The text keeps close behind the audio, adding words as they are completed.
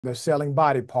They're selling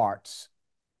body parts.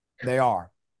 They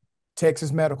are.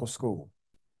 Texas Medical School.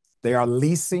 They are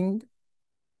leasing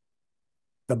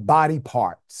the body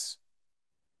parts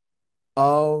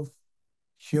of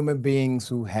human beings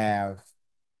who have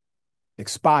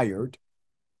expired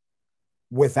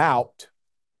without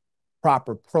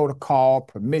proper protocol,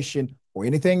 permission, or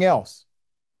anything else.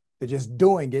 They're just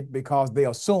doing it because they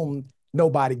assume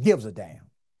nobody gives a damn.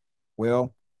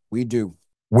 Well, we do.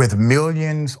 With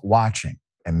millions watching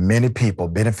and many people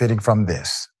benefiting from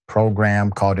this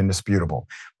program called Indisputable,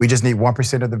 we just need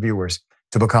 1% of the viewers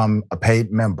to become a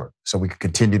paid member so we can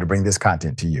continue to bring this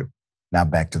content to you. Now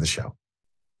back to the show.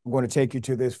 I'm going to take you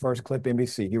to this first clip,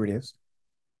 NBC. Here it is.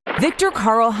 Victor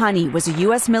Carl Honey was a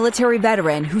U.S. military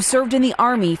veteran who served in the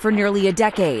Army for nearly a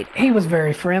decade. He was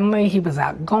very friendly. He was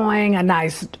outgoing, a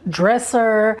nice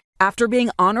dresser. After being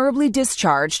honorably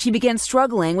discharged, he began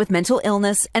struggling with mental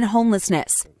illness and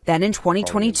homelessness. Then in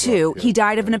 2022, he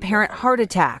died of an apparent heart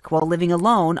attack while living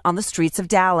alone on the streets of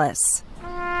Dallas.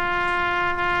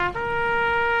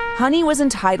 Honey was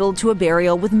entitled to a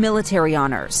burial with military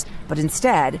honors, but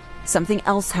instead, something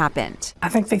else happened. I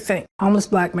think they think, homeless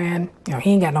black man,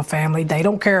 he ain't got no family. They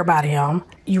don't care about him.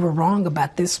 You were wrong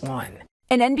about this one.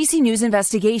 An NBC News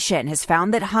investigation has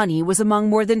found that Honey was among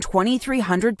more than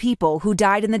 2,300 people who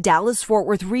died in the Dallas-Fort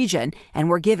Worth region and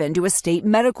were given to a state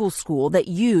medical school that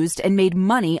used and made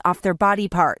money off their body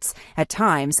parts, at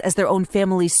times as their own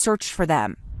families searched for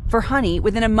them. For Honey,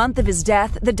 within a month of his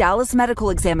death, the Dallas Medical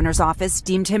Examiner's Office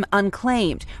deemed him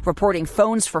unclaimed, reporting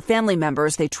phones for family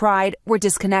members they tried were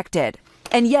disconnected.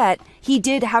 And yet, he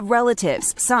did have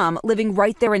relatives, some living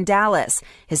right there in Dallas.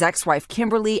 His ex-wife,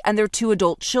 Kimberly, and their 2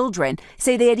 adult children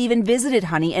say they had even visited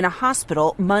Honey in a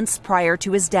hospital months prior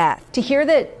to his death. To hear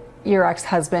that your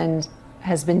ex-husband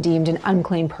has been deemed an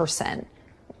unclaimed person,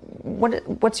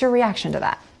 what's your reaction to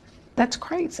that? That's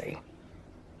crazy.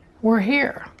 We're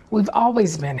here. We've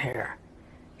always been here.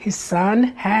 His son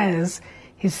has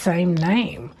his same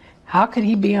name. How could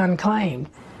he be unclaimed?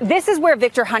 This is where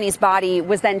Victor Honey's body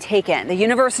was then taken, the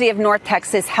University of North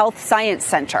Texas Health Science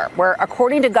Center, where,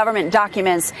 according to government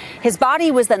documents, his body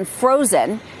was then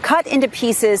frozen, cut into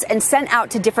pieces, and sent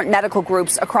out to different medical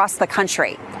groups across the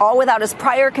country, all without his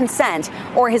prior consent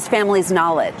or his family's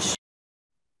knowledge.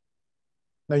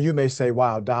 Now, you may say,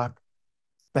 wow, Doc,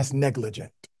 that's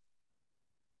negligent.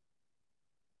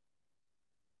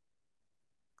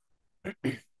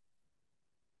 It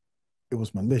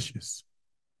was malicious.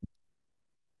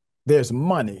 There's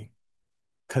money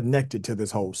connected to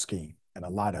this whole scheme, and a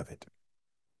lot of it.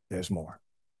 There's more.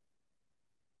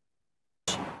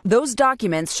 Those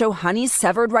documents show Honey's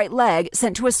severed right leg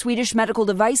sent to a Swedish medical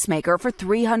device maker for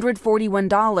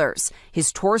 $341.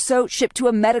 His torso shipped to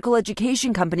a medical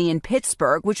education company in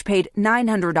Pittsburgh, which paid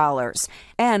 $900.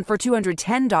 And for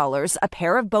 $210, a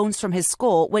pair of bones from his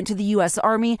skull went to the U.S.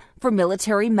 Army for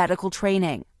military medical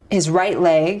training. His right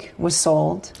leg was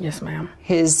sold. Yes, ma'am.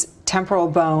 His temporal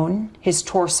bone, his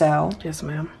torso. Yes,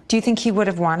 ma'am. Do you think he would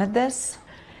have wanted this?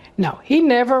 No, he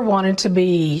never wanted to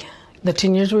be, the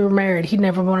 10 years we were married, he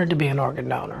never wanted to be an organ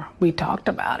donor. We talked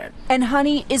about it. And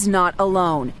Honey is not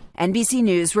alone. NBC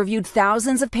News reviewed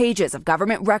thousands of pages of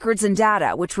government records and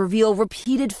data which reveal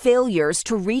repeated failures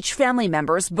to reach family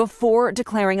members before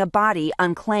declaring a body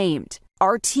unclaimed.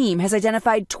 Our team has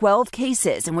identified 12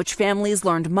 cases in which families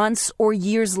learned months or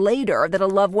years later that a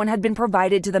loved one had been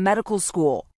provided to the medical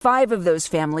school. 5 of those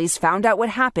families found out what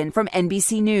happened from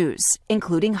NBC News,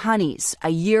 including Honey's, a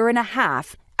year and a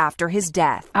half after his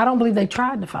death. I don't believe they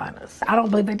tried to find us. I don't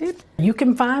believe they did. You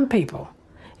can find people.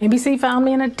 NBC found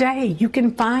me in a day. You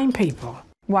can find people.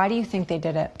 Why do you think they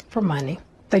did it? For money.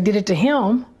 They did it to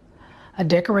him, a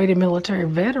decorated military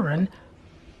veteran.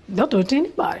 They'll do it to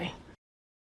anybody.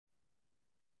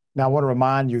 Now, I want to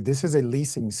remind you, this is a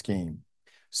leasing scheme.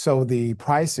 So the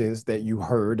prices that you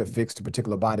heard affixed to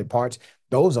particular body parts,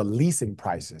 those are leasing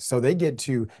prices. So they get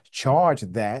to charge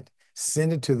that,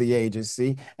 send it to the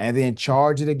agency, and then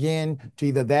charge it again to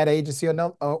either that agency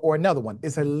or another one.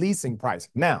 It's a leasing price.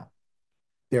 Now,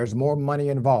 there's more money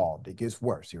involved. It gets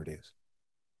worse. Here it is.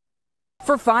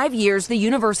 For 5 years, the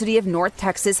University of North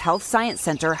Texas Health Science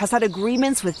Center has had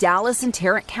agreements with Dallas and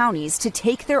Tarrant counties to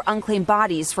take their unclaimed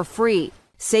bodies for free,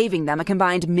 saving them a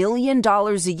combined $1 million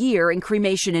a year in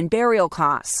cremation and burial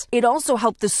costs. It also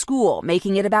helped the school,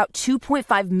 making it about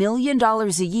 $2.5 million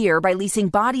a year by leasing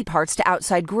body parts to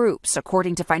outside groups,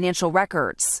 according to financial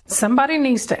records. Somebody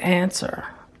needs to answer,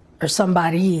 or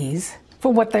somebody's,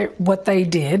 for what they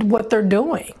did, what they're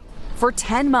doing. For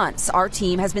 10 months, our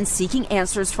team has been seeking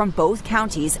answers from both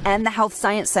counties and the Health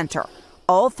Science Center,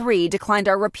 All three declined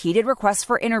our repeated requests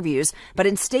for interviews, but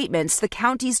in statements, the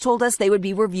counties told us they would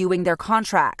be reviewing their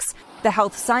contracts. The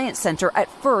Health Science Center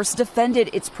at first defended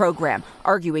its program,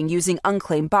 arguing using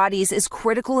unclaimed bodies is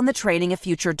critical in the training of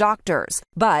future doctors.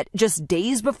 But just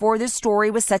days before this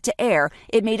story was set to air,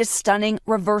 it made a stunning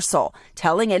reversal,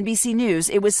 telling NBC News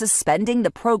it was suspending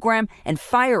the program and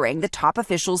firing the top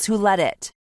officials who led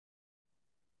it.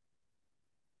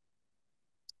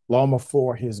 Long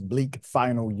before his bleak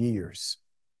final years,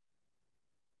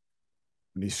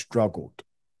 when he struggled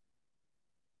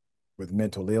with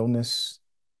mental illness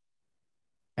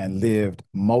and lived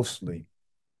mostly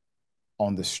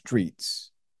on the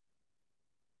streets,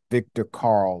 Victor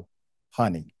Carl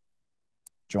Honey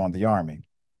joined the Army.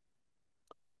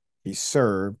 He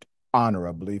served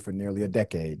honorably for nearly a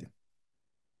decade.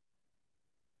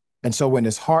 And so when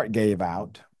his heart gave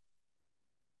out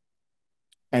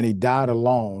and he died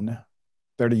alone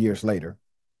 30 years later,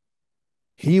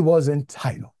 he was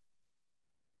entitled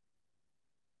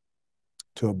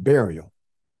to a burial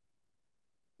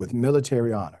with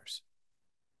military honors.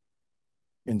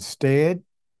 Instead,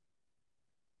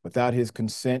 without his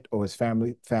consent or his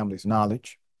family's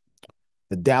knowledge,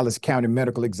 the Dallas County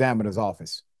Medical Examiner's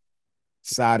Office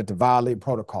decided to violate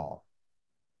protocol,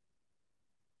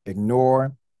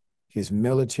 ignore his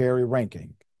military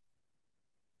ranking,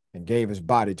 and gave his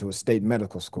body to a state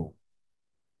medical school.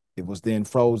 It was then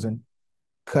frozen,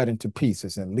 cut into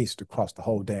pieces, and leased across the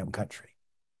whole damn country.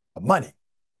 For money.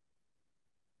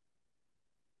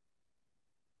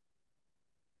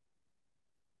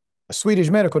 A Swedish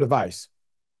medical device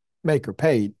maker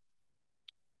paid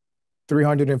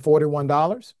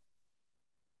 $341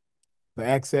 for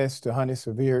access to Honey's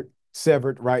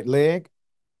severed right leg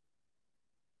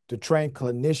to train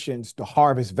clinicians to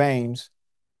harvest veins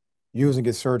using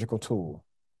its surgical tool.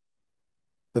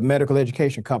 The medical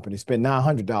education company spent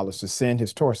 $900 to send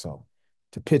his torso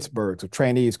to Pittsburgh so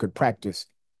trainees could practice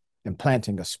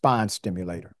implanting a spine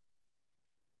stimulator.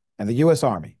 And the U.S.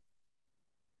 Army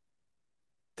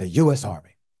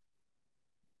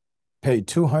paid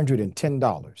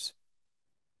 $210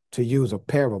 to use a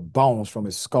pair of bones from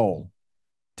his skull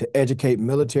to educate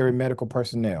military medical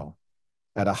personnel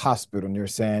at a hospital near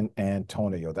San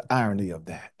Antonio. The irony of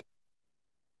that.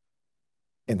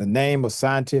 In the name of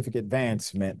scientific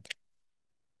advancement,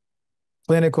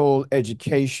 clinical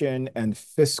education, and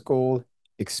fiscal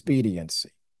expediency,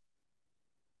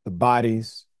 the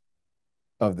bodies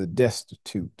of the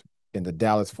destitute in the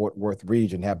Dallas-Fort Worth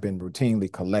region have been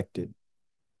routinely collected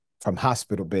from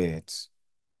hospital beds,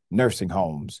 nursing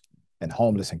homes, and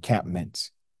homeless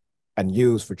encampments, and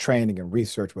used for training and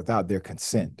research without their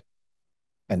consent,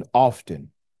 and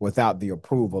often without the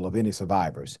approval of any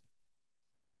survivors.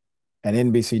 An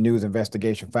NBC News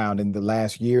investigation found in the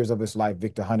last years of his life,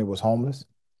 Victor Honey was homeless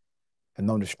and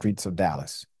on the streets of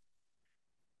Dallas.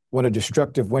 When a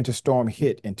destructive winter storm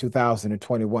hit in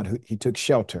 2021, he took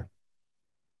shelter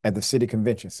at the City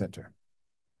Convention Center.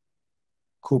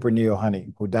 Cooper Neal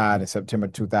Honey, who died in September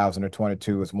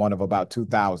 2022, is one of about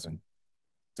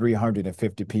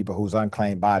 2,350 people whose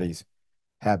unclaimed bodies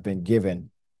have been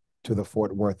given to the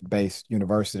Fort Worth-based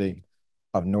University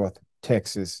of North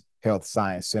Texas Health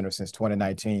Science Center since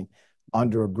 2019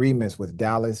 under agreements with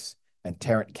Dallas and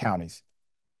Tarrant counties.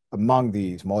 Among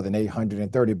these, more than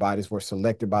 830 bodies were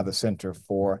selected by the center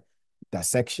for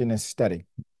dissection and study.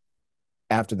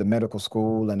 After the medical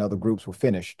school and other groups were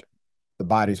finished, the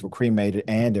bodies were cremated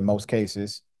and, in most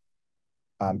cases,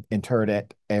 interred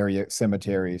at area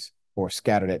cemeteries or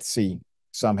scattered at sea.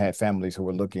 Some had families who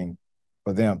were looking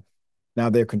for them. Now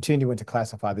they're continuing to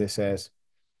classify this as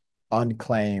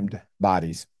unclaimed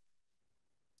bodies.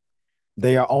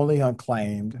 They are only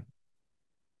unclaimed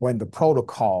when the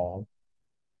protocol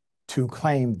to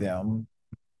claim them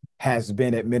has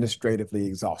been administratively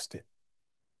exhausted.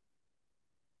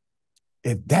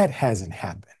 If that hasn't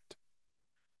happened,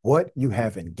 what you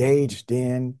have engaged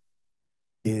in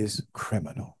is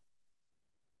criminal.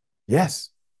 Yes,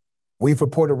 we've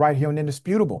reported right here on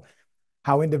Indisputable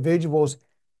how individuals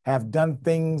have done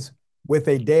things with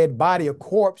a dead body, a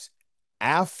corpse,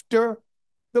 after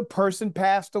the person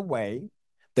passed away.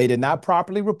 They did not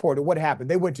properly report it. What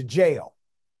happened? They went to jail.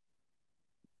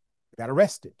 They got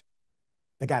arrested.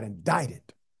 They got indicted.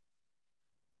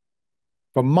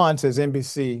 For months, as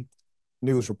NBC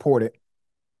News reported,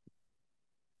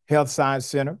 Health Science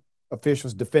Center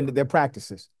officials defended their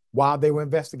practices. While they were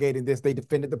investigating this, they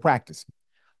defended the practice,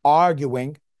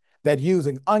 arguing that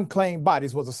using unclaimed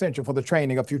bodies was essential for the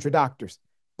training of future doctors.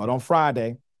 But on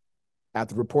Friday,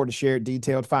 after the reporter shared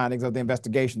detailed findings of the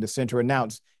investigation, the center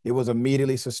announced it was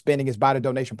immediately suspending its body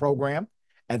donation program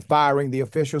and firing the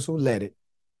officials who led it.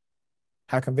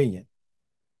 How convenient.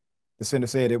 The center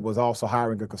said it was also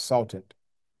hiring a consultant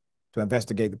to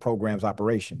investigate the program's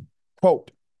operation.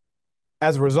 Quote,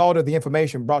 as a result of the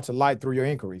information brought to light through your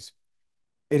inquiries,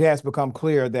 it has become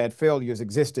clear that failures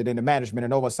existed in the management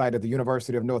and oversight of the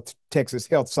University of North Texas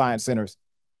Health Science Centers.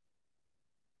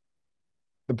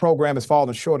 The program has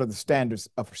fallen short of the standards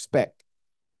of respect,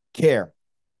 care,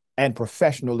 and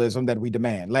professionalism that we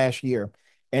demand. Last year,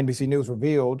 NBC News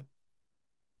revealed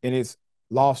in its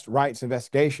Lost Rights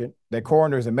investigation that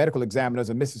coroners and medical examiners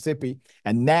in Mississippi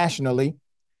and nationally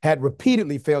had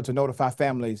repeatedly failed to notify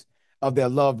families of their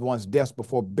loved ones' deaths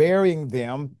before burying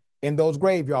them in those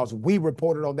graveyards. We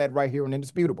reported on that right here on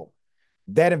Indisputable.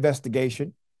 That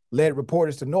investigation led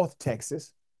reporters to North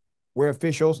Texas, where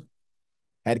officials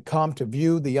had come to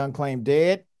view the unclaimed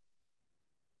dead,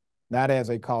 not as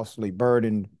a costly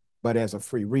burden, but as a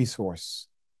free resource.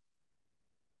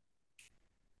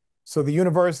 So the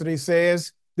university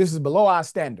says, this is below our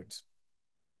standards.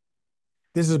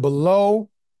 This is below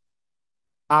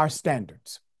our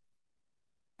standards.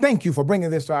 Thank you for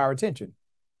bringing this to our attention.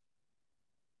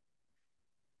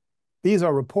 These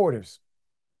are reporters.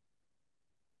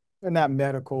 They're not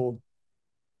medical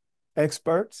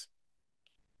experts.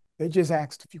 They just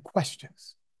asked a few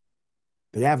questions.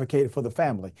 They advocated for the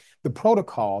family. The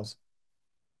protocols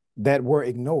that were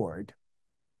ignored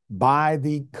by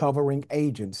the covering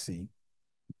agency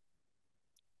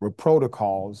were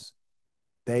protocols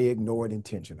they ignored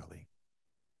intentionally.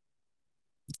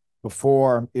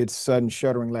 Before its sudden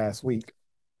shuttering last week,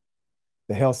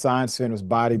 the Health Science Center's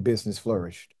body business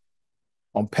flourished.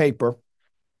 On paper,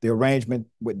 the arrangement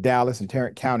with Dallas and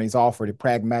Tarrant counties offered a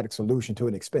pragmatic solution to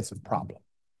an expensive problem.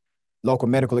 Local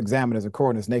medical examiners and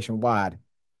coroners nationwide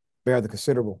bear the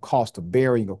considerable cost of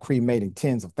burying or cremating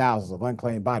tens of thousands of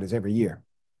unclaimed bodies every year.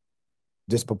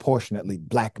 Disproportionately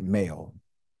Black male,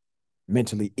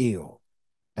 mentally ill,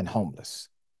 and homeless.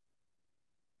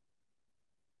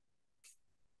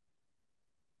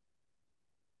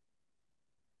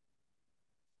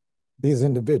 These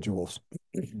individuals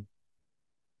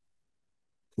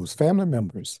whose family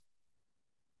members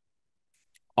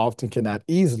often cannot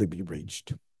easily be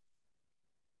reached,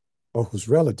 or whose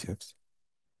relatives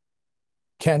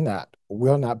cannot,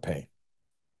 will not pay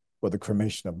for the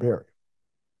cremation or burial.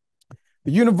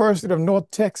 The University of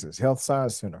North Texas Health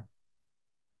Science Center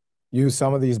used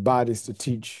some of these bodies to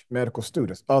teach medical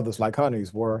students. Others, like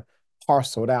Honey's, were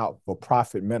parceled out for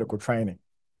profit medical training.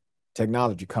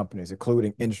 Technology companies,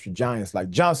 including industry giants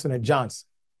like Johnson & Johnson,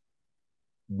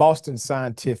 Boston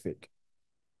Scientific,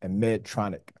 and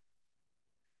Medtronic.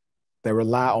 They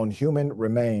rely on human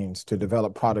remains to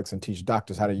develop products and teach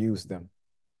doctors how to use them.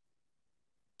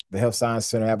 The Health Science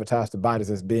Center advertised the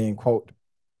bodies as being, quote,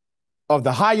 of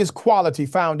the highest quality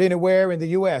found anywhere in the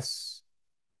U.S.,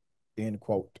 end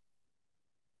quote.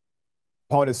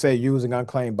 Opponents say using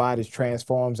unclaimed bodies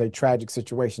transforms a tragic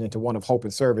situation into one of hope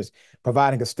and service,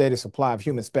 providing a steady supply of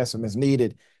human specimens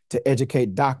needed to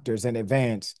educate doctors and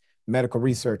advance medical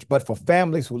research. But for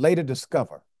families who later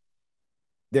discover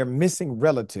their missing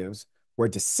relatives were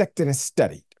dissected and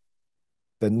studied,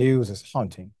 the news is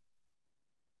haunting,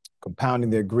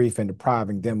 compounding their grief and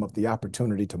depriving them of the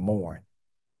opportunity to mourn.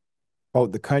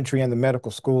 Both the country and the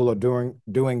medical school are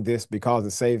doing this because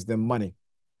it saves them money,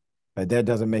 but that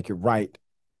doesn't make it right,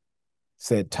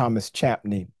 said Thomas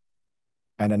Champney,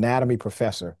 an anatomy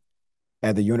professor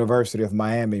at the University of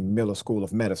Miami Miller School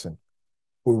of Medicine,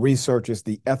 who researches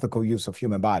the ethical use of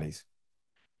human bodies.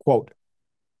 Quote,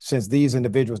 since these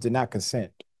individuals did not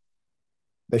consent,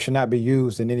 they should not be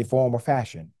used in any form or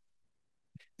fashion.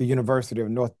 The University of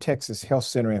North Texas Health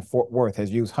Center in Fort Worth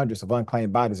has used hundreds of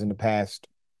unclaimed bodies in the past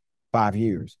 5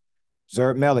 years.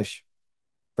 Zerd Mellish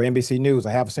for NBC News a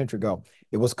half a century ago.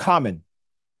 It was common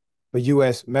for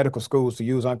U.S. medical schools to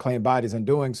use unclaimed bodies, and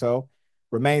doing so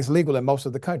remains legal in most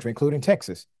of the country, including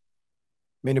Texas.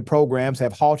 Many programs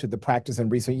have halted the practice in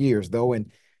recent years, though in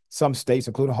some states,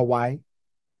 including Hawaii,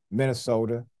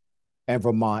 Minnesota, and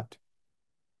Vermont,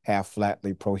 have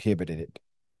flatly prohibited it.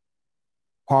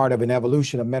 Part of an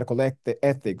evolution of medical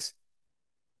ethics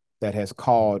that has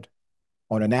called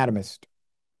on anatomists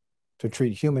to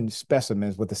treat human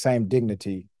specimens with the same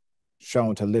dignity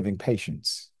shown to living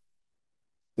patients.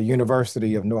 The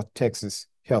University of North Texas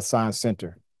Health Science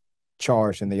Center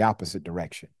charged in the opposite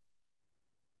direction.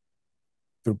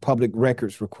 Through public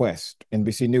records request,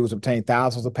 NBC News obtained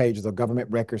thousands of pages of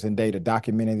government records and data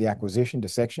documenting the acquisition,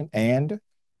 dissection, and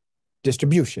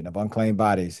distribution of unclaimed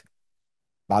bodies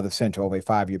by the center over a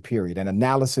 5-year period. An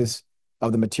analysis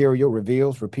of the material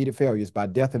reveals repeated failures by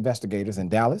death investigators in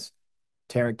Dallas,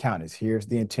 Tarrant counties. Here's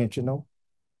the intentional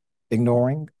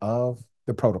ignoring of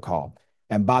the protocol.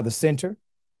 And by the center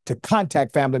to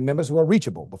contact family members who are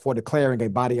reachable before declaring a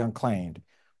body unclaimed.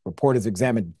 Reporters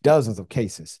examined dozens of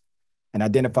cases and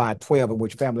identified 12 in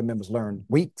which family members learned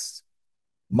weeks,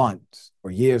 months,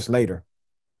 or years later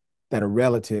that a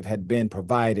relative had been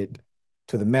provided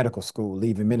to the medical school,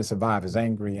 leaving many survivors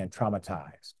angry and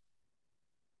traumatized.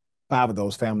 5 of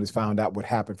those families found out what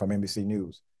happened from NBC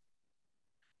News.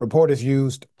 Reporters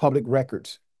used public record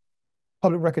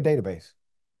database,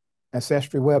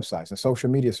 ancestry websites, and social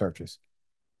media searches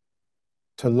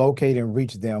to locate and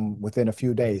reach them within a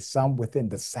few days, some within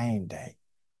the same day,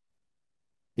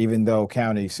 even though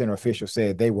county center officials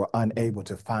said they were unable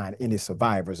to find any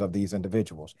survivors of these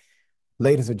individuals.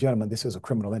 Ladies and gentlemen, this is a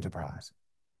criminal enterprise.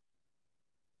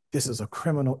 This is a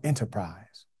criminal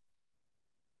enterprise.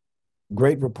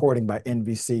 Great reporting by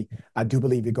NBC. I do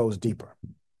believe it goes deeper.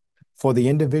 For the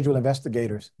individual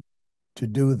investigators to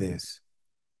do this,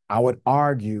 I would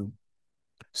argue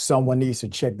someone needs to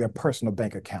check their personal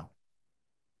bank account.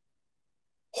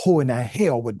 Who in the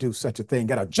hell would do such a thing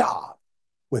at a job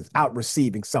without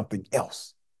receiving something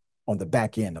else on the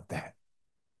back end of that?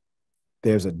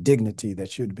 There's a dignity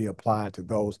that should be applied to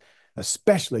those,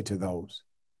 especially to those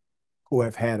who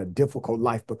have had a difficult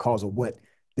life because of what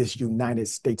this United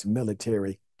States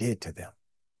military did to them.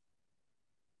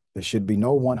 There should be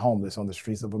no one homeless on the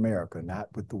streets of America, not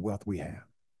with the wealth we have,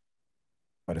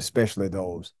 but especially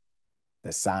those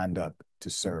that signed up to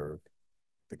serve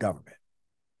the government.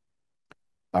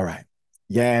 All right.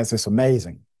 Yes, it's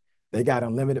amazing. They got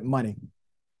unlimited money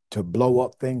to blow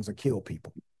up things or kill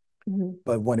people. Mm-hmm.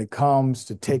 But when it comes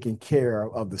to taking care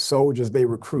of the soldiers they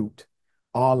recruit,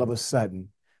 all of a sudden,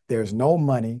 there's no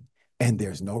money and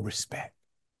there's no respect.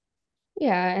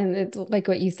 Yeah, and it's like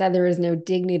what you said, there is no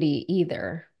dignity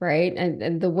either, right?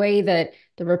 And the way that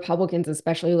the Republicans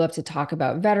especially love to talk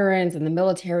about veterans and the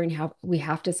military and how we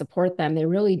have to support them, they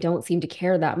really don't seem to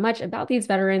care that much about these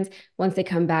veterans once they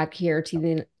come back here to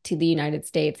the United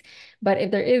States. But if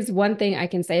there is one thing I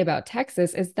can say about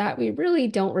Texas is that we really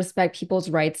don't respect people's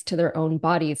rights to their own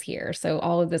bodies here. So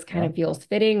all of this kind of feels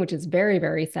fitting, which is very,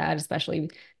 very sad,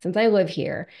 especially since I live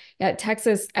here. Yet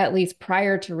Texas, at least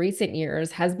prior to recent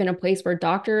years, has been a place where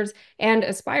doctors and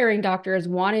aspiring doctors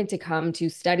wanted to come to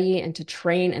study and to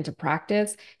train and to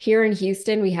practice. Here in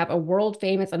Houston, we have a world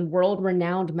famous and world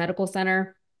renowned medical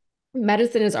center.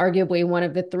 Medicine is arguably one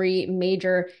of the 3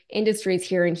 major industries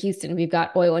here in Houston. We've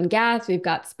got oil and gas, we've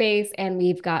got space, and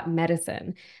we've got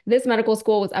medicine. This medical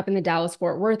school was up in the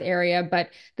Dallas-Fort Worth area, but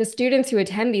the students who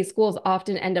attend these schools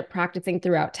often end up practicing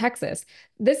throughout Texas.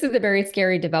 This is a very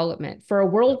scary development. For a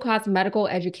world-class medical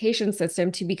education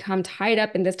system to become tied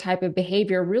up in this type of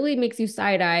behavior really makes you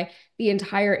side-eye the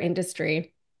entire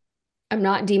industry. I'm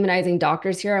not demonizing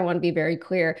doctors here. I want to be very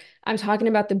clear. I'm talking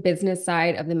about the business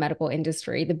side of the medical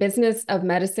industry. The business of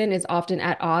medicine is often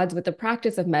at odds with the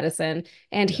practice of medicine.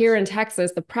 And here in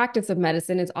Texas, the practice of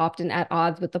medicine is often at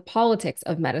odds with the politics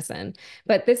of medicine.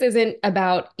 But this isn't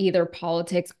about either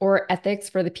politics or ethics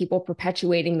for the people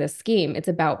perpetuating this scheme. It's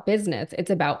about business.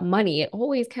 It's about money. It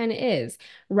always kind of is.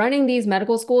 Running these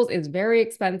medical schools is very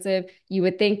expensive. You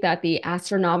would think that the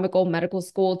astronomical medical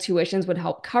school tuitions would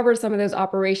help cover some of those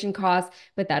operation costs,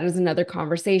 but that is another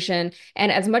conversation.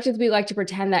 And as much as we like to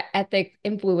pretend that ethics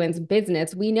influence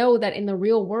business, we know that in the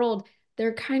real world,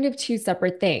 they're kind of 2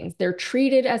 separate things. They're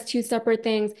treated as 2 separate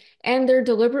things, and they're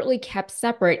deliberately kept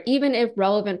separate, even if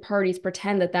relevant parties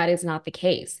pretend that that is not the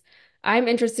case. I'm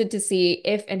interested to see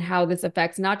if and how this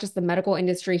affects not just the medical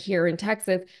industry here in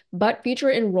Texas, but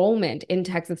future enrollment in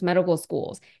Texas medical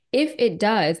schools. If it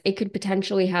does, it could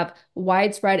potentially have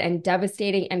widespread and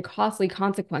devastating and costly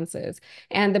consequences.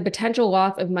 And the potential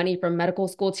loss of money from medical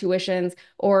school tuitions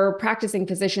or practicing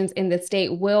physicians in the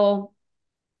state will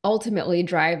ultimately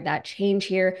drive that change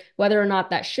here. Whether or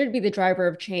not that should be the driver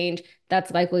of change,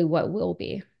 that's likely what will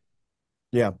be.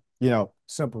 Yeah,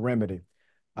 simple remedy.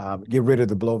 Get rid of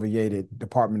the bloviated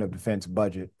Department of Defense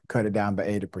budget, cut it down by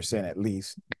 80% at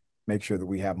least, make sure that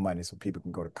we have money so people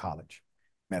can go to college,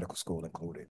 medical school included.